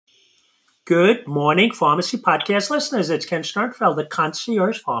Good morning, Pharmacy Podcast listeners. It's Ken Sternfeld, the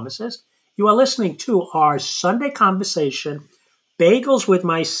concierge pharmacist. You are listening to our Sunday conversation, Bagels with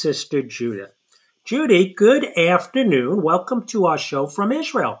my sister, Judith. Judy, good afternoon. Welcome to our show from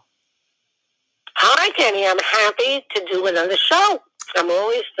Israel. Hi, Kenny. I'm happy to do another show. I'm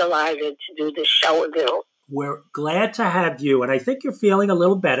always delighted to do this show with you. We're glad to have you, and I think you're feeling a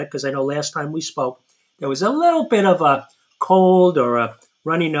little better because I know last time we spoke, there was a little bit of a cold or a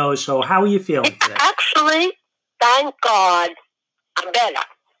runny nose. So how are you feeling today? Actually, thank God, I'm better.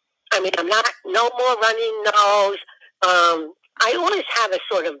 I mean, I'm not, no more runny nose. I always have a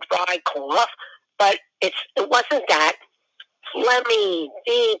sort of dry cough, but it wasn't that phlegmy,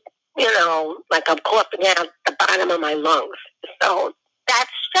 deep, like I'm coughing out the bottom of my lungs. So that's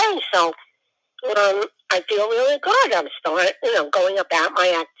strange. So I feel really good. I'm starting, going about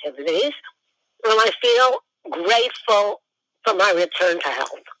my activities, and I feel grateful for my return to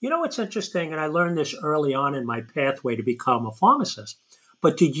health. You know what's interesting, and I learned this early on in my pathway to become a pharmacist,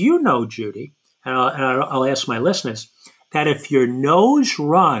 but did you know, Judy, and I'll ask my listeners, that if your nose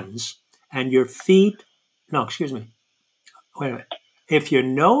runs and your feet, if your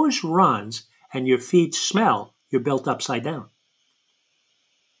nose runs and your feet smell, you're built upside down.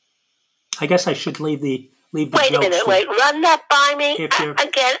 I guess I should leave the Wait a minute, run that by me again.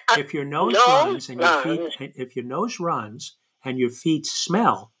 If your nose runs and your feet, if your nose runs and your feet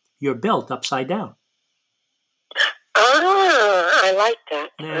smell, you're built upside down. I like that.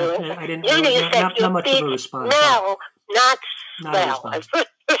 Yeah, I didn't. Not much of a response. Smell, not smell.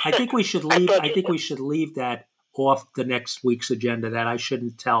 I think we should leave. I think we should leave that off the next week's agenda. That I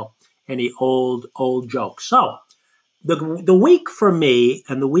shouldn't tell any old jokes. So the week for me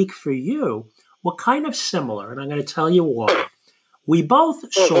and the week for you were kind of similar, and I'm going to tell you why. We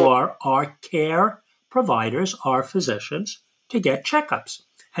both saw our care providers, our physicians, to get checkups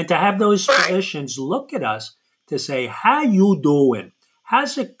and to have those physicians look at us to say, how you doing?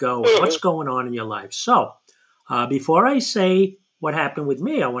 How's it going? What's going on in your life? So before I say what happened with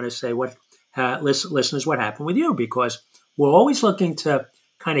me, I want to say what listeners, what happened with you, because we're always looking to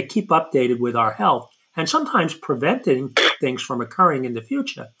kind of keep updated with our health, and sometimes preventing things from occurring in the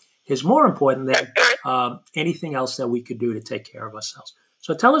future is more important than anything else that we could do to take care of ourselves.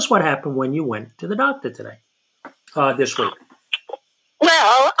 So tell us what happened when you went to the doctor today, this week.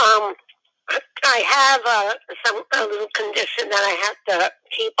 Well, I have a little condition that I have to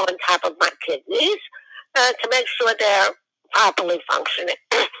keep on top of my kidneys to make sure they're properly functioning.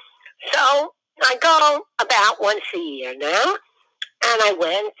 So I go about once a year now, and I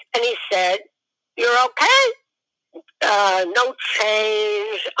went, and he said, "You're okay. No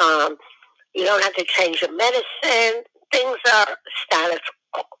change. You don't have to change your medicine. Things are status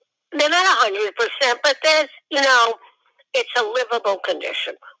quo. They're not 100%, but there's, it's a livable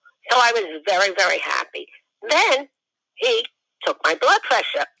condition." So I was very, very happy. Then he took my blood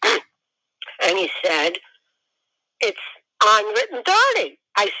pressure, and he said, "It's on written 30.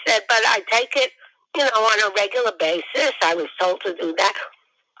 I said, "But I take it, on a regular basis. I was told to do that.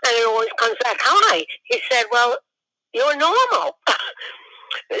 And it always comes back high." He said, "Well, you're normal."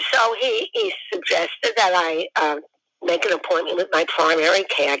 So he suggested that I make an appointment with my primary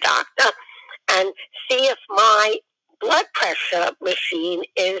care doctor and see if my blood pressure machine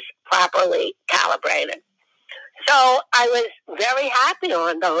is properly calibrated. So I was very happy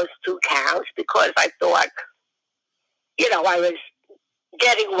on those two counts because I thought, I was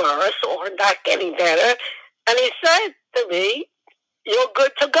getting worse or not getting better. And he said to me, "You're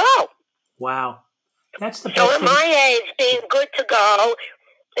good to go." Wow. That's the best So at my age, being good to go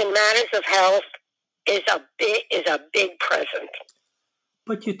in matters of health is a big present.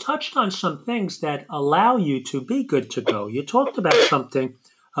 But you touched on some things that allow you to be good to go. You talked about something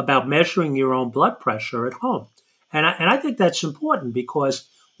about measuring your own blood pressure at home. And I think that's important because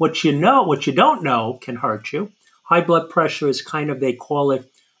what you don't know can hurt you. High blood pressure is they call it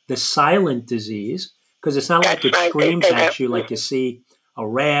the silent disease, because it's not like it screams at you like you see a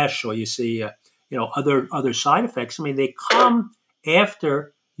rash or you see, other side effects. I mean, they come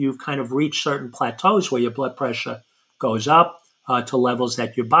after you've kind of reached certain plateaus where your blood pressure goes up to levels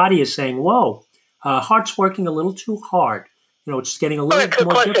that your body is saying, "Whoa, heart's working a little too hard. It's getting a little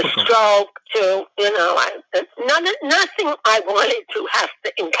more difficult." A stroke too. Nothing I wanted to have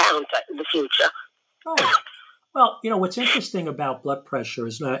to encounter in the future. Oh. Well, what's interesting about blood pressure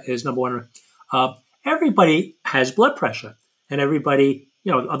is number one, everybody has blood pressure, and everybody,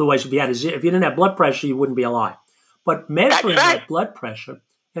 otherwise if you didn't have blood pressure, you wouldn't be alive. But measuring that blood pressure,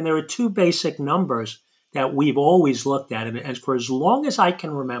 and there are two basic numbers that we've always looked at, and for as long as I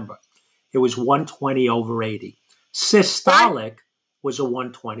can remember, it was 120/80. Systolic was a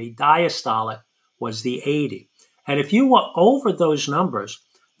 120. Diastolic was the 80. And if you were over those numbers,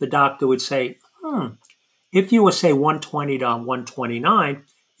 the doctor would say, if you were, say, 120 to 129,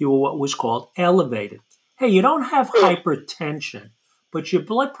 you were what was called elevated. Hey, you don't have hypertension, but your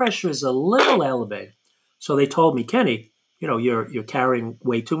blood pressure is a little elevated. So they told me, Kenny, you're carrying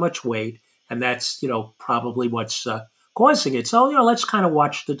way too much weight, and that's, probably what's causing it. So, let's kind of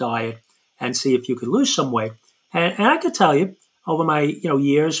watch the diet and see if you could lose some weight. And I could tell you, over my,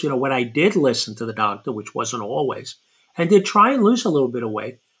 years, when I did listen to the doctor, which wasn't always, and did try and lose a little bit of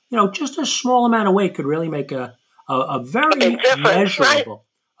weight, just a small amount of weight could really make a very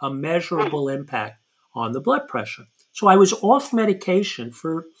measurable impact on the blood pressure. So I was off medication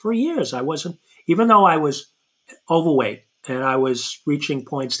for years. I wasn't, even though I was overweight and I was reaching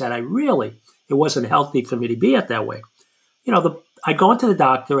points that it wasn't healthy for me to be at that weight. I'd go into the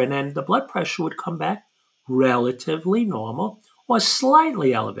doctor and then the blood pressure would come back relatively normal or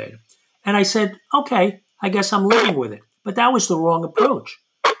slightly elevated. And I said, okay, I guess I'm living with it. But that was the wrong approach,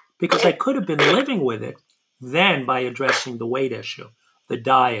 because I could have been living with it then by addressing the weight issue, the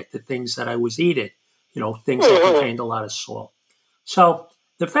diet, the things that I was eating, things that contained a lot of salt. So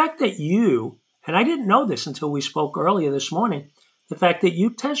the fact that you, and I didn't know this until we spoke earlier this morning, the fact that you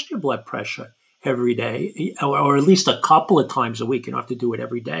test your blood pressure every day, or at least a couple of times a week, you don't have to do it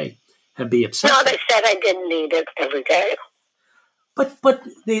every day and be obsessed. No, they said I didn't need it every day. But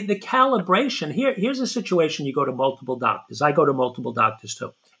the calibration, here's a situation. You go to multiple doctors. I go to multiple doctors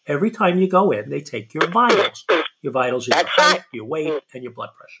too. Every time you go in, they take your vitals. Your vitals are your height, your weight, and your blood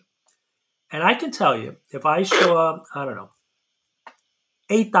pressure. And I can tell you, if I saw,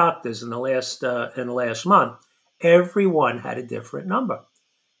 8 doctors in the last month, everyone had a different number.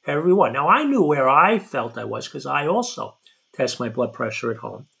 Everyone. Now, I knew where I felt I was, because I also test my blood pressure at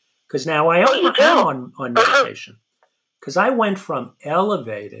home. Because now I am on medication. Because I went from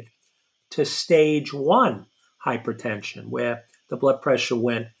elevated to stage 1 hypertension, where the blood pressure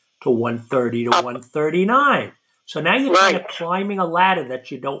went to 130 to 139. So now you're kind of climbing a ladder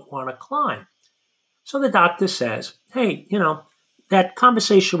that you don't want to climb. So the doctor says, hey, that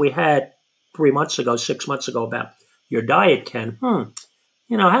conversation we had 6 months ago about your diet, Ken,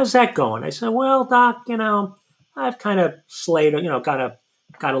 how's that going? I said, well, doc, I've kind of slayed, got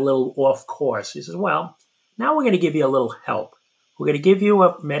a little off course. He says, well, now we're going to give you a little help. We're going to give you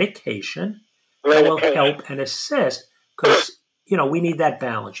a medication that will help and assist, because, we need that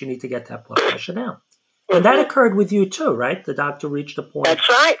balance. You need to get that blood pressure down. And that occurred with you too, right? The doctor reached a point. That's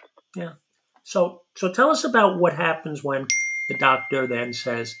right. Yeah. So tell us about what happens when the doctor then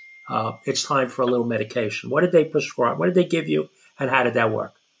says, it's time for a little medication. What did they prescribe? What did they give you? And how did that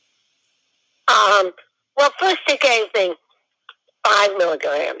work? Well, first they gave me 5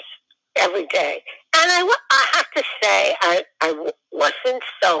 milligrams every day. And I have to say, I wasn't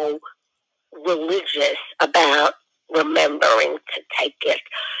so religious about remembering to take it.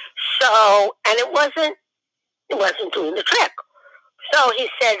 So, and it wasn't doing the trick. So he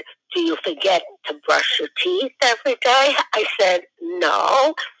said, do you forget to brush your teeth every day? I said,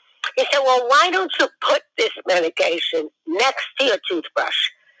 no. He said, well, why don't you put this medication next to your toothbrush?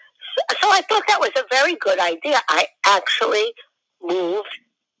 So I thought that was a very good idea. I actually moved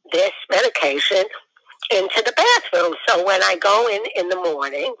this medication into the bathroom. So when I go in the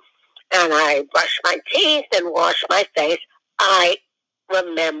morning and I brush my teeth and wash my face, I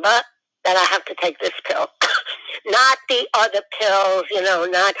remember that I have to take this pill. Not the other pills,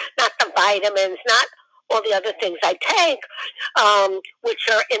 not the vitamins, not all the other things I take, which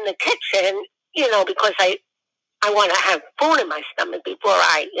are in the kitchen, because I want to have food in my stomach before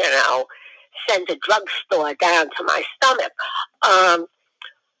I, send a drugstore down to my stomach.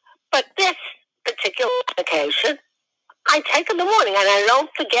 But this particular medication, I take in the morning and I don't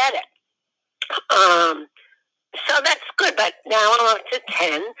forget it. So that's good, but now I'm up to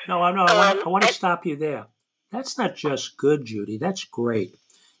 10. No, I want to stop you there. That's not just good, Judy. That's great.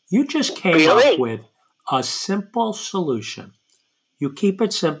 You just came up with a simple solution. You keep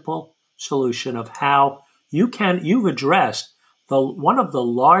it simple solution of how you've addressed one of the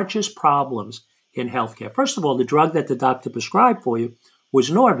largest problems in healthcare. First of all, the drug that the doctor prescribed for you was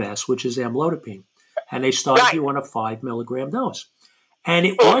Norvasc, which is amlodipine. And they started you on a 5 milligram dose. And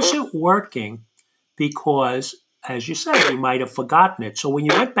it wasn't working because, as you said, you might have forgotten it. So when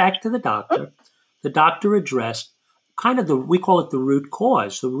you went back to the doctor addressed kind of we call it the root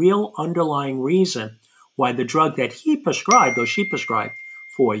cause, the real underlying reason why the drug that he prescribed or she prescribed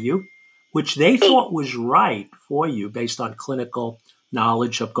for you, which they thought was right for you based on clinical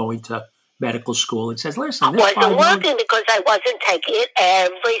knowledge of going to medical school. It says, listen, this wasn't working because I wasn't taking it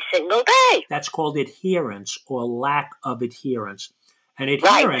every single day. That's called adherence or lack of adherence. and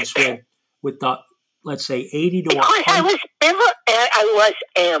Right. adherence with the, let's say, 80 to Because 100. I was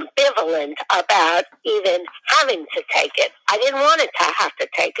ambivalent about even having to take it. I didn't want it to have to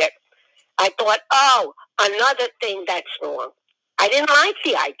take it. I thought, oh, another thing that's wrong. I didn't like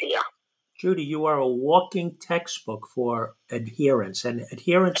the idea. Judy, you are a walking textbook for adherence, and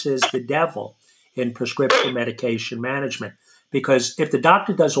adherence is the devil in prescription medication management. Because if the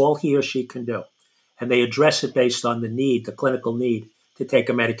doctor does all he or she can do, and they address it based on the need, the clinical need to take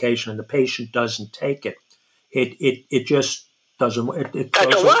a medication, and the patient doesn't take it, it just doesn't. It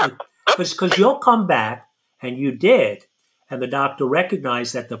Doesn't work. Because you'll come back, and you did, and the doctor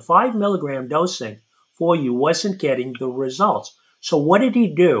recognized that the 5 milligram dosing for you wasn't getting the results. So what did he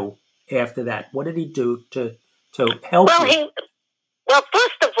do after that? What did he do to help you? Well,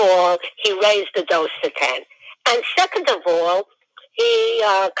 first of all, he raised the dose to 10. And second of all, he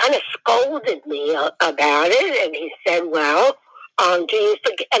kind of scolded me about it. And he said, well, do you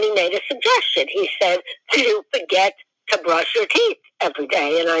forget? And he made a suggestion. He said, do you forget to brush your teeth every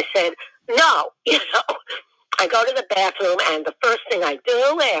day? And I said, no. I go to the bathroom, and the first thing I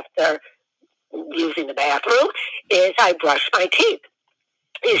do after using the bathroom is I brush my teeth.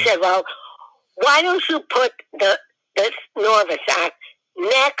 He said, well, why don't you put this Norvasac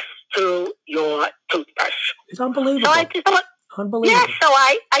next to your toothbrush? It's unbelievable. So I just thought, unbelievable. Yeah, so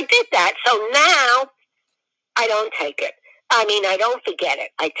I did that. So now I don't take it. I mean, I don't forget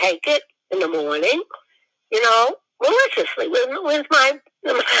it. I take it in the morning, religiously with my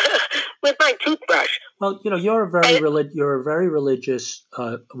with my toothbrush. Well, you're a very religious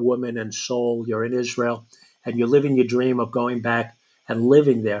woman and soul. You're in Israel, and you're living your dream of going back and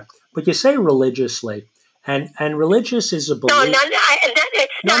living there. But you say religiously, and religious is a belief. No, it's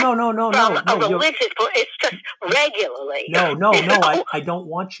not. No. Religious, it's just regularly. No. I don't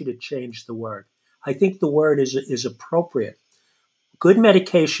want you to change the word. I think the word is appropriate. Good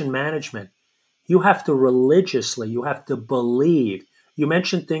medication management. You have to religiously. You have to believe. You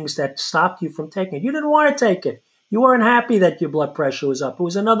mentioned things that stopped you from taking it. You didn't want to take it. You weren't happy that your blood pressure was up. It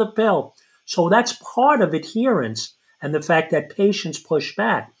was another pill. So that's part of adherence, and the fact that patients push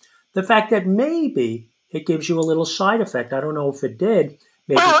back. The fact that maybe it gives you a little side effect. I don't know if it did.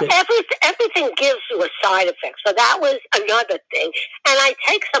 Everything gives you a side effect. So that was another thing. And I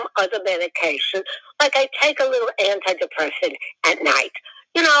take some other medication. Like I take a little antidepressant at night.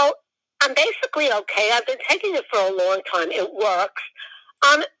 I'm basically okay. I've been taking it for a long time. It works.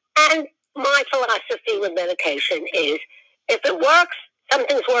 And my philosophy with medication is if it works,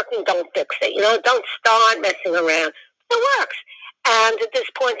 something's working, don't fix it. Don't start messing around. It works. And at this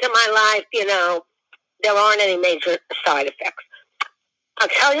point in my life, there aren't any major side effects. I'll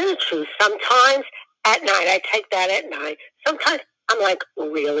tell you the truth. Sometimes at night, I take that at night. Sometimes I'm like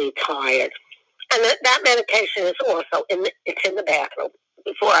really tired. And that medication is also it's in the bathroom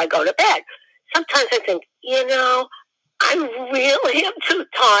before I go to bed. Sometimes I think, I really am too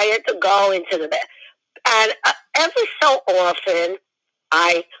tired to go into the bed. And every so often,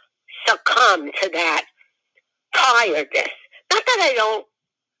 I succumb to that tiredness. Not that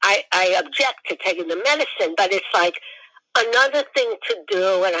I object to taking the medicine, but it's like another thing to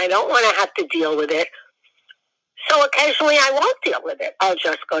do, and I don't want to have to deal with it. So occasionally I won't deal with it. I'll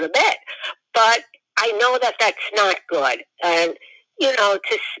just go to bed. But I know that that's not good. And,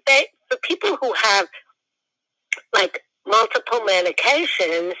 for people who have, like, multiple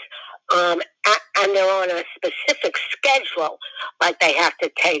medications, and they're on a specific schedule, like they have to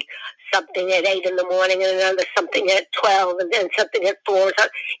take something at 8 in the morning and another something at 12 and then something at 4.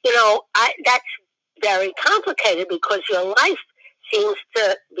 That's very complicated because your life seems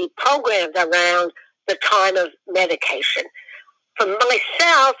to be programmed around the time of medication. For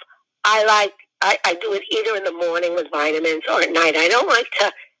myself, I do it either in the morning with vitamins or at night. I don't like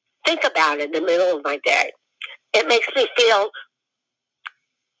to think about it in the middle of my day. It makes me feel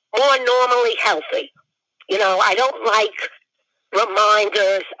more normally healthy. I don't like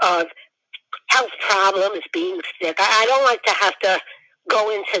reminders of health problems, being sick. I don't like to have to go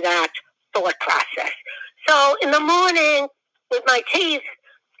into that thought process. So in the morning with my teeth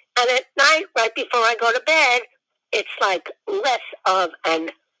and at night right before I go to bed, it's like less of a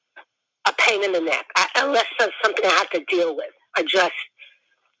pain in the neck, less of something I have to deal with. I just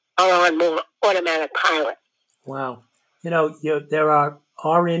are on more automatic pilot. Wow.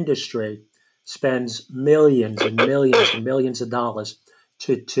 Our industry spends millions and millions and millions of dollars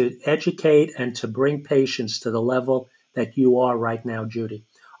to educate and to bring patients to the level that you are right now, Judy.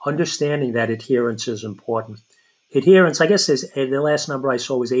 Understanding that adherence is important. Adherence, I guess the last number I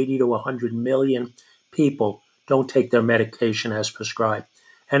saw was 80 to 100 million people don't take their medication as prescribed.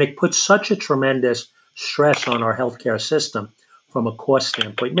 And it puts such a tremendous stress on our healthcare system from a cost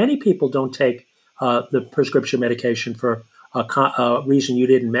standpoint. Many people don't take the prescription medication for a reason you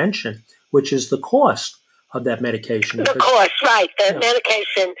didn't mention, which is the cost of that medication. The cost, right. The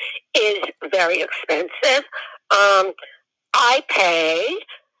medication is very expensive. I pay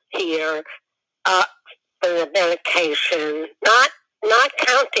here for the medication, not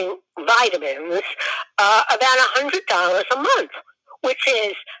counting vitamins, about $100 a month, which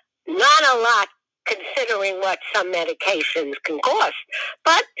is not a lot considering what some medications can cost.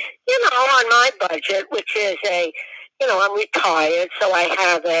 But, on my budget, which is I'm retired, so I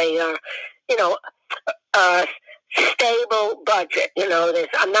have a stable budget.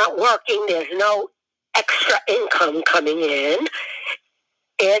 I'm not working. There's no extra income coming in.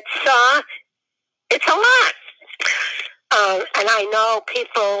 It's a lot. And I know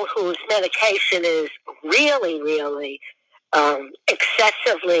people whose medication is really, really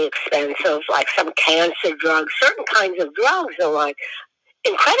excessively expensive, like some cancer drugs. Certain kinds of drugs are like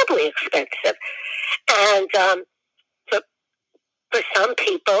incredibly expensive. And for some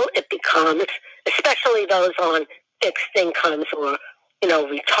people, it becomes, especially those on fixed incomes or,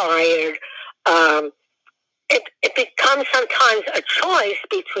 retired, it becomes sometimes a choice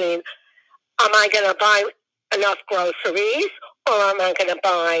between, am I going to buy enough groceries or am I going to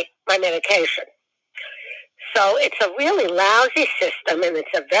buy my medication? So it's a really lousy system, and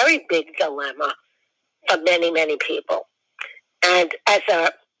it's a very big dilemma for many, many people. And as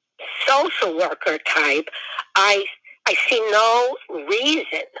a social worker type, I see no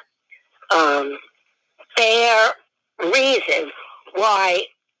reason, fair reason why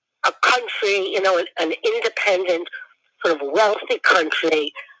a country, an independent, sort of wealthy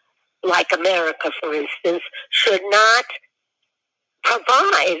country like America, for instance, should not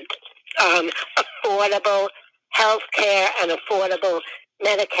provide affordable health care and affordable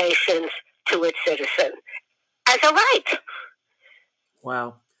medications to its citizens as a right.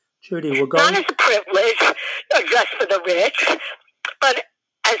 Wow. Judy, we're going... Not as a privilege just for the rich, but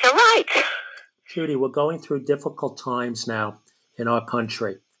as a right. Judy, we're going through difficult times now in our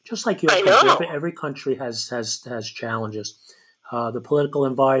country. Just like your country, every country has challenges. The political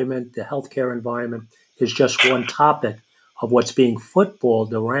environment, the healthcare environment is just one topic of what's being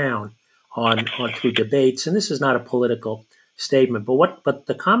footballed around on through debates. And this is not a political statement, but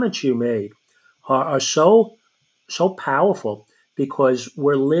the comments you made are so powerful because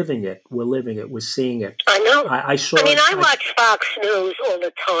we're living it. We're seeing it. I know. I watch Fox News all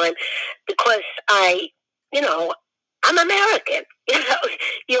the time because I'm American.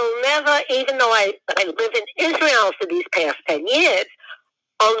 You'll never, even though I live in Israel for these past 10 years,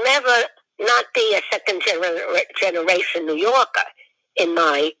 I'll never not be a second generation New Yorker in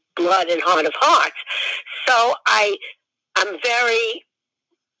my blood and heart of hearts. So I'm very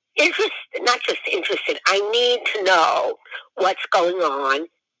interested, not just interested, I need to know what's going on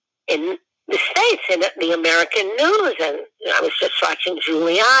in the States, in the American news. And I was just watching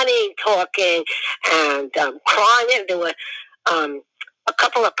Giuliani talking and crime. And there were a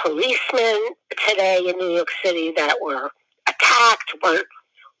couple of policemen today in New York City that were attacked.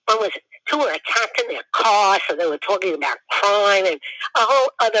 Two were attacked in their car, so they were talking about crime and a whole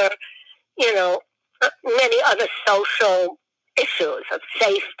other, many other social issues of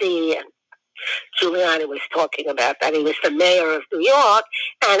safety. And Giuliani was talking about that. He was the mayor of New York,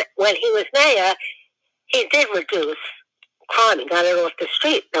 and when he was mayor, he did reduce crime and got it off the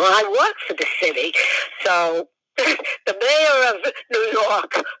street. Now, I work for the city, so the mayor of New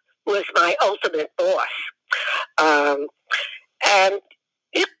York was my ultimate boss. And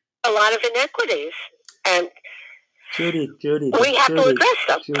a lot of inequities, and Judy, we have to address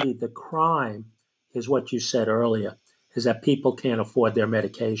them. Judy, the crime is what you said earlier, is that people can't afford their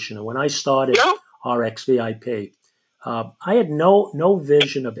medication. And when I started RxVIP, I had no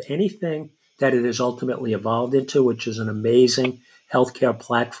vision of anything that it has ultimately evolved into, which is an amazing healthcare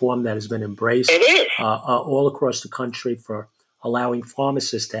platform that has been embraced all across the country for allowing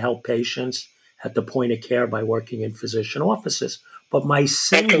pharmacists to help patients at the point of care by working in physician offices. But my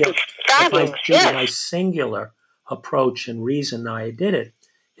singular approach and reason I did it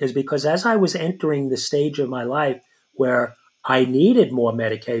is because as I was entering the stage of my life where I needed more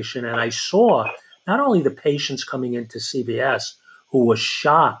medication, and I saw not only the patients coming into CVS who were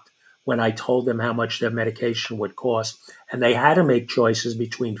shocked when I told them how much their medication would cost, and they had to make choices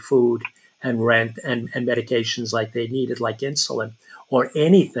between food and rent and medications like they needed, like insulin or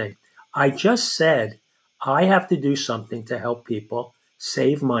anything. I just said, I have to do something to help people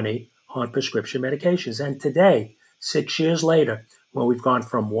save money on prescription medications. And today, 6 years later, when we've gone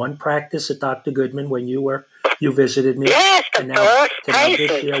from one practice at Dr. Goodman when you visited me, yes, to now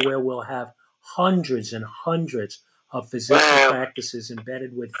this year where we'll have hundreds and hundreds of physician practices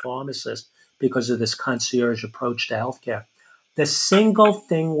embedded with pharmacists because of this concierge approach to healthcare. The single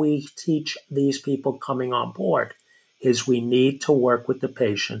thing we teach these people coming on board is we need to work with the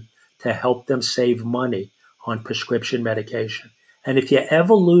patient to help them save money on prescription medication. And if you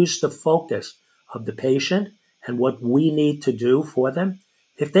ever lose the focus of the patient and what we need to do for them,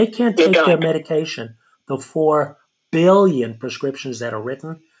 if they can't take their medication, the 4 billion prescriptions that are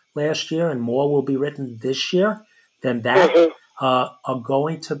written last year and more will be written this year, then that are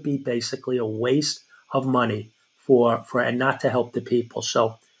going to be basically a waste of money for and not to help the people.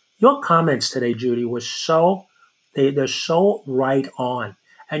 So your comments today, Judy, were they're so right on,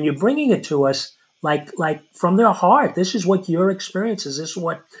 and you're bringing it to us like from their heart. This is what your experience is. This is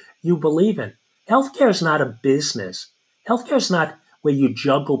what you believe in. Healthcare is not a business. Healthcare is not where you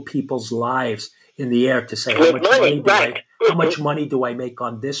juggle people's lives in the air to say how much money do I make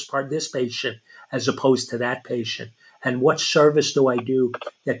on this patient as opposed to that patient, and what service do I do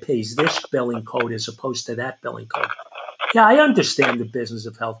that pays this billing code as opposed to that billing code. Yeah, I understand the business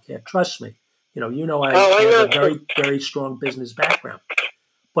of healthcare. Trust me. I have a very, very strong business background.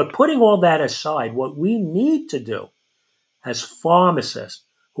 But putting all that aside, what we need to do as pharmacists,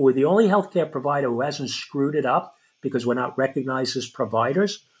 who are the only healthcare provider who hasn't screwed it up because we're not recognized as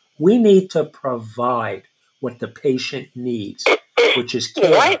providers, we need to provide what the patient needs, which is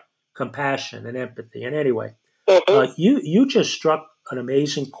care, compassion, and empathy. And anyway, you just struck an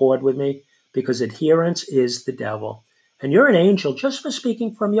amazing chord with me because adherence is the devil. And you're an angel just for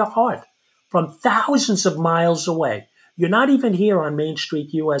speaking from your heart, from thousands of miles away. You're not even here on Main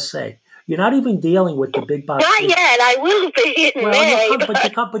Street, USA. You're not even dealing with the big box. Not yet. I will be in May.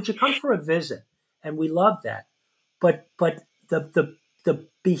 But you come for a visit, and we love that. But the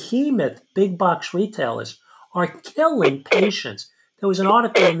behemoth big box retailers are killing patients. There was an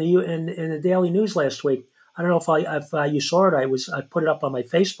article in the Daily News last week. I don't know if you saw it. I put it up on my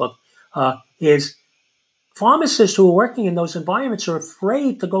Facebook. Is pharmacists who are working in those environments are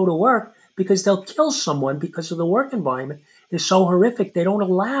afraid to go to work because they'll kill someone because of the work environment is so horrific. They don't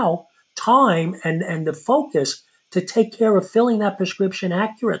allow time and the focus to take care of filling that prescription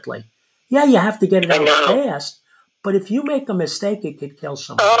accurately. Yeah, you have to get it out fast, but if you make a mistake, it could kill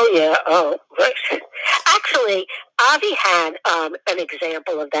someone. Oh, yeah. Oh, actually, Avi had an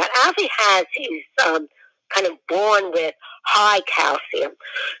example of that. Avi he's kind of born with high calcium.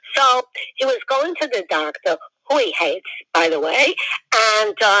 So he was going to the doctor, who he hates, by the way,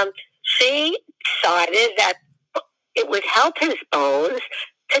 and she decided that it would help his bones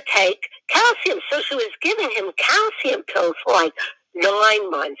to take calcium. So she was giving him calcium pills for like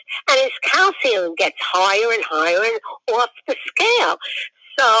 9 months. And his calcium gets higher and higher and off the scale.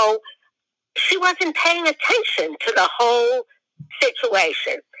 So she wasn't paying attention to the whole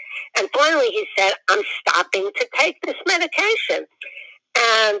situation. And finally he said, I'm stopping to take this medication.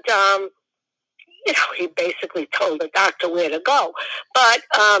 And, he basically told the doctor where to go. But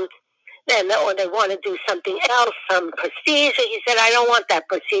then or they want to do something else, some procedure. He said, I don't want that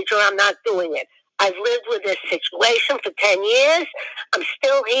procedure. I'm not doing it. I've lived with this situation for 10 years. I'm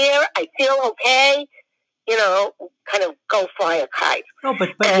still here. I feel okay. Kind of go fly a kite. No, but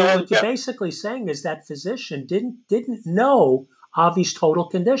what you're basically saying is that physician didn't know Avi's total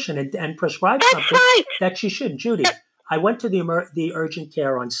condition and prescribed something that she shouldn't. Judy, I went to the urgent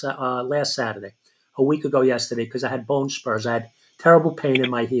care on last Saturday, a week ago yesterday, because I had bone spurs. I had terrible pain in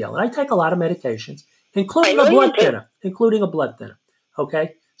my heel. And I take a lot of medications, including a blood thinner.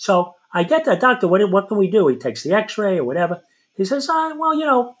 Okay? So I get that, doctor, what can we do? He takes the x-ray or whatever. He says,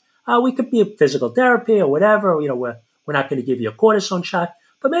 we could be a physical therapy or whatever. We're not going to give you a cortisone shot,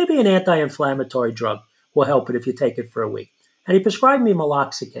 but maybe an anti-inflammatory drug will help it if you take it for a week. And he prescribed me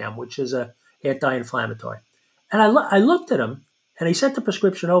meloxicam, which is an anti-inflammatory. And I looked at him, and he sent the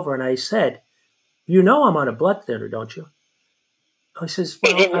prescription over, and I said, I'm on a blood thinner, don't you? He says,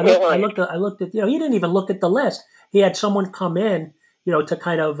 well, I looked at, he didn't even look at the list. He had someone come in, to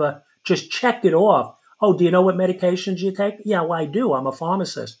kind of just check it off. Oh, do you know what medications you take? Yeah, well, I do. I'm a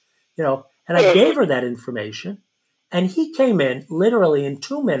pharmacist, and I gave her that information. And he came in literally in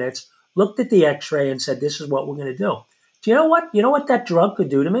 2 minutes, looked at the x-ray and said, this is what we're going to do. Do you know what? You know what that drug could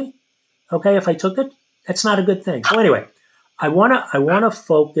do to me? Okay, if I took it, that's not a good thing. So anyway, I want to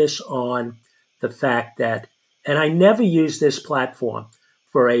focus on the fact that, and I never use this platform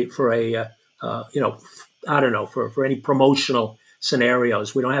for any promotional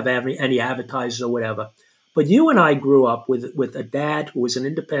scenarios. We don't have any advertisers or whatever. But you and I grew up with a dad who was an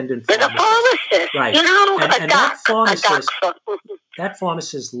independent pharmacist. A pharmacist. Right. And that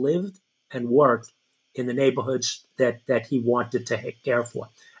pharmacist lived and worked in the neighborhoods that he wanted to care for.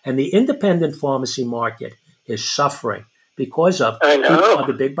 And the independent pharmacy market is suffering because of I people, know. of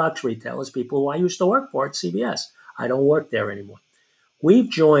the big box retailers, people who I used to work for at CVS. I don't work there anymore. We've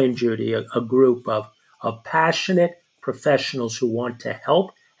joined, Judy, a group of passionate professionals who want to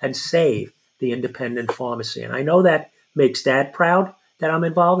help and save the independent pharmacy. And I know that makes Dad proud that I'm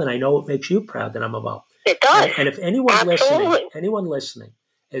involved, and I know it makes you proud that I'm involved. It does. And if anyone listening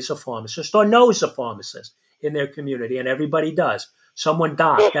is a pharmacist or knows a pharmacist in their community, and everybody does, someone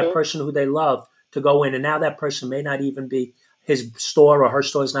docked that person who they love to go in, and now that person may not even be, his store or her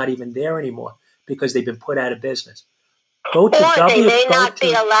store is not even there anymore because they've been put out of business. Go to or they may not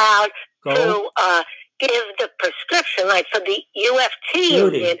be allowed to give the prescription, like for the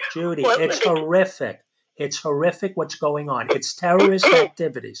UFT. Judy, it's horrific. It's horrific what's going on. It's terrorist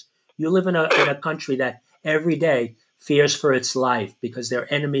activities. You live in a country that every day fears for its life because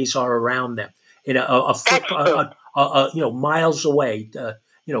their enemies are around them, in miles away,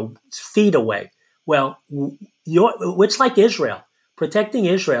 feet away. Well, it's like Israel. Protecting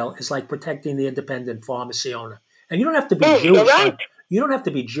Israel is like protecting the independent pharmacy owner. And you don't have to be Jewish. Right. You don't have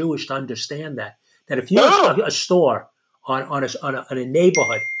to be Jewish to understand that. That if you're a store on a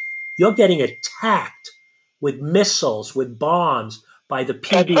neighborhood, you're getting attacked with missiles, with bombs by the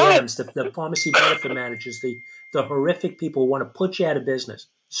PBMs, the pharmacy benefit managers, the horrific people who want to put you out of business.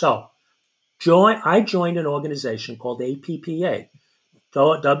 So, I joined an organization called APPA.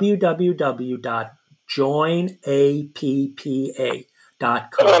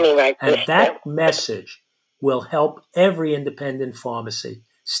 www.joinappa.com. And that message will help every independent pharmacy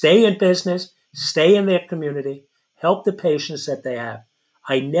stay in business, stay in their community, help the patients that they have.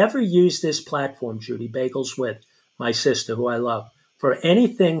 I never use this platform, Judy, Bagels with my sister, who I love, for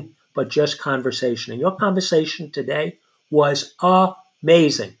anything but just conversation. And your conversation today was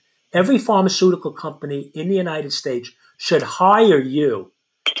amazing. Every pharmaceutical company in the United States should hire you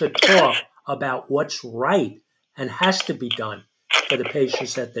to talk about what's right and has to be done for the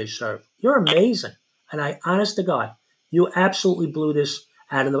patients that they serve. You're amazing. And honest to God, you absolutely blew this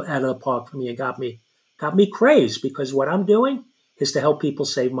out of the park for me and got me crazed, because what I'm doing is to help people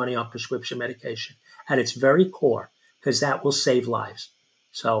save money on prescription medication at its very core, because that will save lives.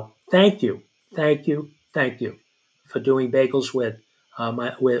 So thank you for doing Bagels with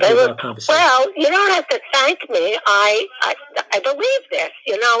our conversation. Well, you don't have to thank me. I believe this.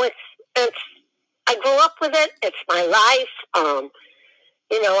 It's I grew up with it. It's my life. I've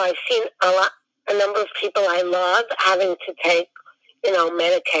seen a number of people I love having to take,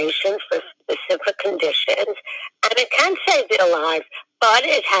 medications for specific conditions, and it can save their lives, but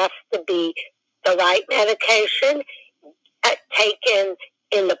it has to be the right medication, taken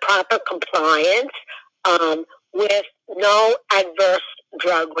in the proper compliance, with no adverse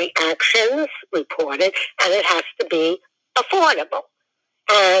drug reactions reported, and it has to be affordable.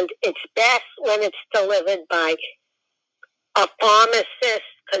 And it's best when it's delivered by a pharmacist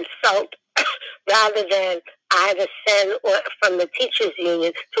consult rather than I had to send from the teachers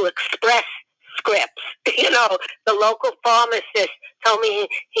union to Express Scripts. The local pharmacist told me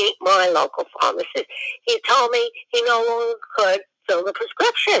my local pharmacist, he told me he no longer could fill the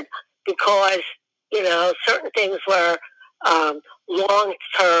prescription because, certain things were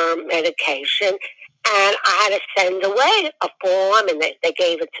long-term medication. And I had to send away a form, and they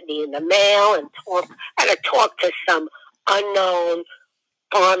gave it to me in the mail, and I had to talk to some unknown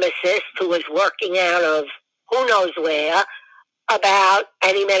pharmacist who was working out of who knows where about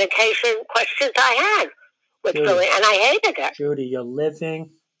any medication questions I had with filling, and I hated it. Judy, you're living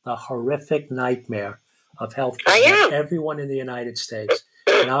the horrific nightmare of healthcare that everyone in the United States,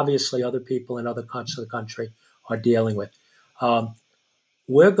 and obviously other people in other parts of the country, are dealing with.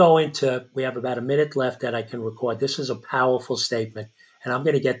 We have about a minute left that I can record. This is a powerful statement, and I'm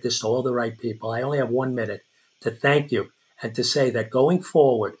going to get this to all the right people. I only have 1 minute to thank you and to say that going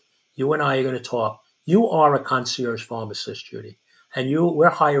forward, you and I are going to talk. You are a concierge pharmacist, Judy, and we're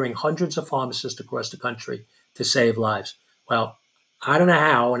hiring hundreds of pharmacists across the country to save lives. Well, I don't know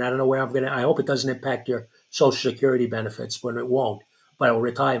how, and I don't know where I hope it doesn't impact your Social Security benefits, but it won't, or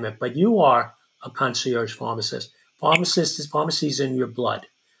retirement. But you are a concierge pharmacist. Pharmacy's in your blood.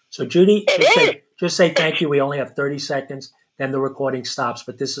 So, Judy, just say thank you. We only have 30 seconds, then the recording stops,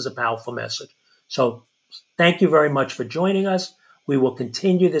 but this is a powerful message. So, thank you very much for joining us. We will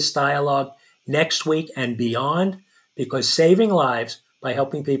continue this dialogue next week and beyond, because saving lives by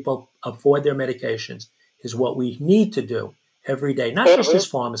helping people afford their medications is what we need to do every day, not just as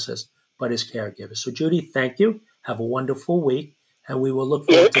pharmacists, but as caregivers. So, Judy, thank you. Have a wonderful week, and we will look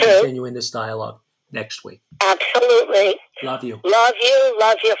forward to continuing this dialogue next week. Absolutely. Love you. Love you.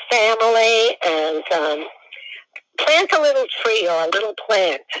 Love your family. And please plant a little tree or a little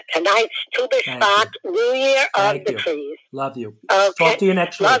plant. Tonight's to the spot, New Year of the trees. Love you. Okay. Talk to you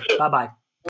next week. Love you. Bye-bye.